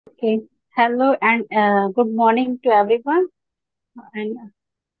Okay. Hello and good morning to everyone. And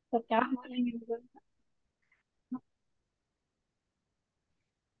so क्या morning everyone?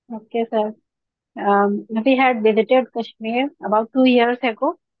 Okay, sir. We had visited Kashmir about 2 years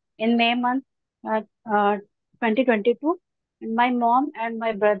ago in May month, uh, uh, 2022. And my mom and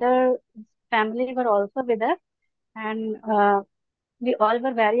my brother family were also with us, and we all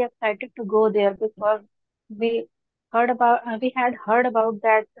were very excited to go there because we had heard about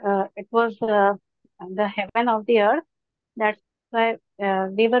that it was the heaven of the earth. That's why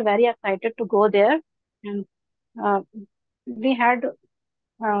we were very excited to go there, and uh, we had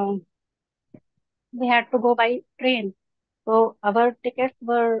um, we had to go by train. So our tickets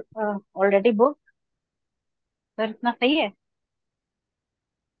were already booked. Sir इतना सही है.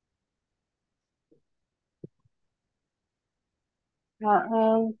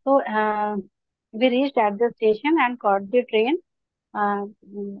 So we reached at the station and caught the train. Uh,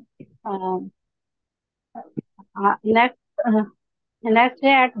 mm, uh, next next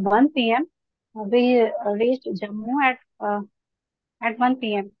day at 1 p.m. We reached Jammu at 1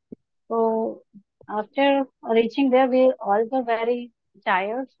 p.m. So after reaching there, we all were very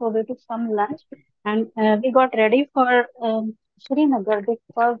tired, so we took some lunch and we got ready for Srinagar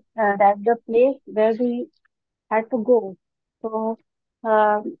because that's the place where we had to go. So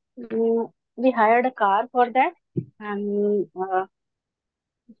uh, we, we hired a car for that, and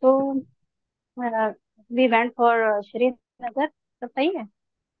so uh, we went for Srinagar. So सही है.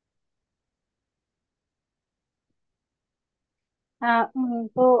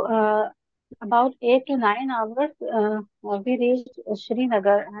 So about 8 to 9 hours, we reached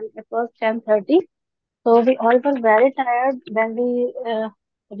Srinagar, and it was 10:30. So we all were very tired when we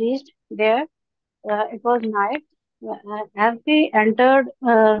reached there. It was night. As we entered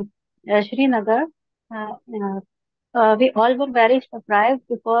Srinagar, uh, uh, we all were very surprised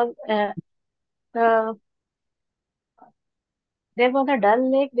because the, there was a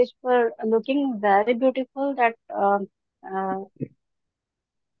dull lake which were looking very beautiful. That uh,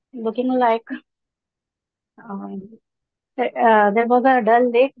 looking like um, there was a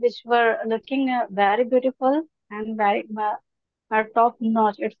dull lake which were looking very beautiful and very top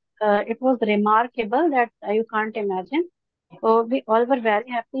notch. It was remarkable that you can't imagine. So we all were very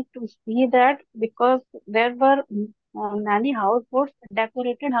happy to see that because there were many houseboats,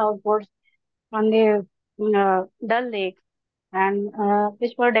 decorated houseboats on the Dal Lake, and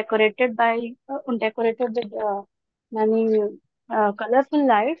which were decorated with many colorful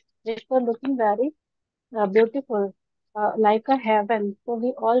lights, which were looking very beautiful, like a heaven. So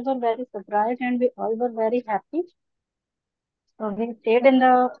we all were very surprised and we all were very happy. So we stayed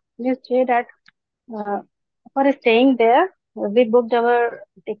at uh, for staying there. We booked our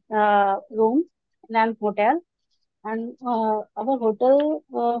room in an hotel, and our hotel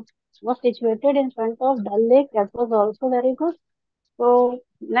was situated in front of Dal Lake. That was also very good. So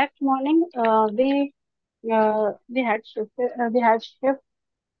next morning, we had shift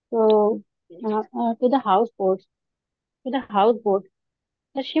to the houseboat to the houseboat.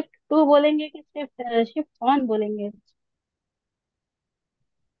 तो shift to बोलेंगे कि shift on बोलेंगे.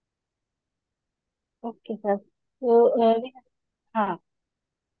 Okay sir. तो हाँ,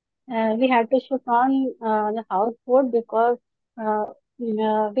 we had to shift on the houseboat because uh,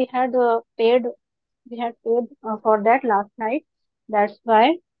 we had paid for that last night. That's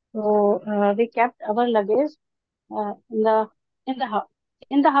why. So we kept our luggage in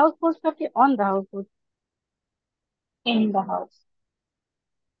the houseboat, okay, on the houseboat, in the house,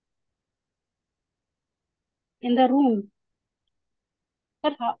 in the room.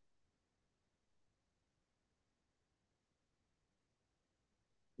 Sir,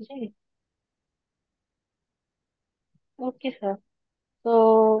 ji, okay sir.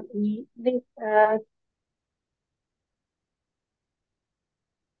 So this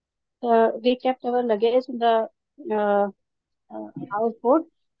we kept our luggage in the uh, houseboat.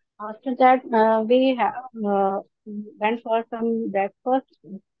 After that, went for some breakfast,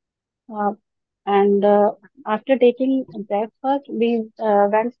 uh, and after taking breakfast, we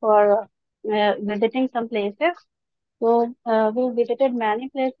went for visiting some places. So we visited many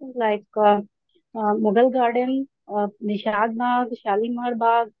places like Mughal Garden, Nishad Bagh, Shalimar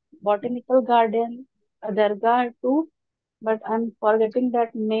Bagh, Botanical Garden, Dargah too, but I'm forgetting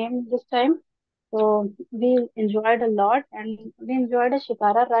that name this time. So we enjoyed a lot, and we enjoyed a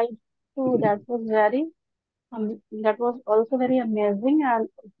shikara ride too. That was also very amazing, and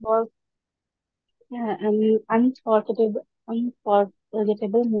it was an unforgettable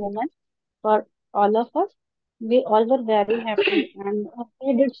moment for all of us. We all were very happy, and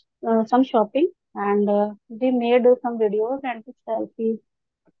we did some shopping, and we made some videos and took selfies.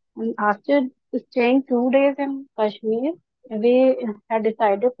 And after staying 2 days in Kashmir, we had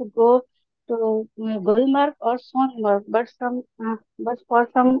decided to go to Gulmarg or Sonmarg, but for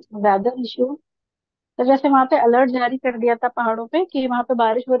some weather issue, तो जैसे वहां पे alert जारी कर दिया था पहाड़ों पे कि वहां पे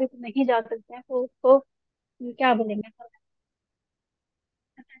बारिश हो रही तो नहीं जा सकते हैं, तो उसको क्या बोलेंगे?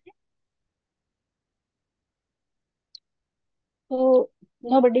 तो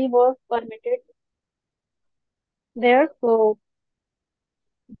nobody was permitted there, so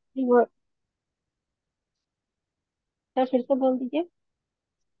we were, sir फिर से बोल दीजिए।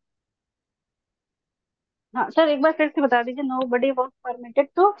 हाँ सर, एक बार फिर से बता दीजिए। nobody was permitted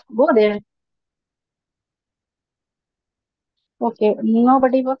to go there. Okay,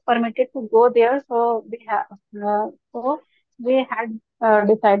 nobody was permitted to go there, so we had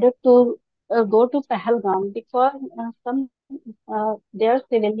decided to go to Pahalgam because some their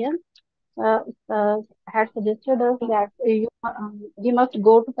civilians uh, uh, had suggested us that we must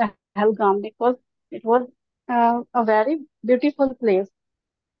go to Pahalgam because it was a very beautiful place.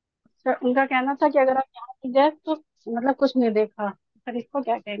 Sir उनका कहना था कि अगर आप यहाँ नहीं गए तो मतलब कुछ नहीं देखा। सर इसको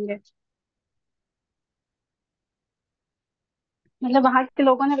क्या कहेंगे? मतलब वहां के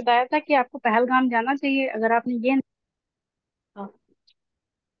लोगों ने बताया था कि आपको पहलगाम जाना चाहिए, अगर आपने ये नहीं देखा।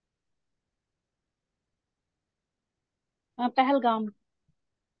 पहलगाम।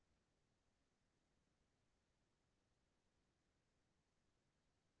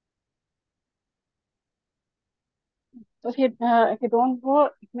 तो फिर if you don't go,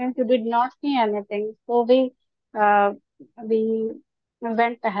 it means you did not see anything. So we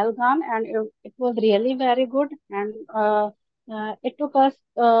went Pahalgam, and it was really very good. And it took us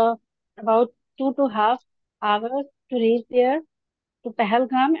about 2.5 hours to reach there to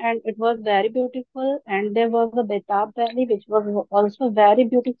Pahalgam, and it was very beautiful. And there was a Betab Valley, which was also very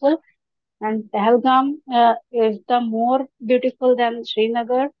beautiful. And Pahalgam is the more beautiful than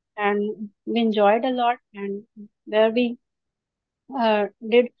Srinagar, and we enjoyed a lot. And where we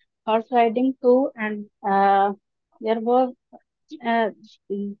did horse riding too, and there was uh,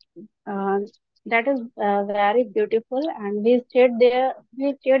 mm, uh, that is very beautiful. And we stayed there.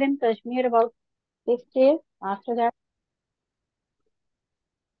 We stayed in Kashmir about 6 days. After that,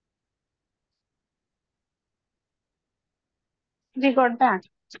 we got back.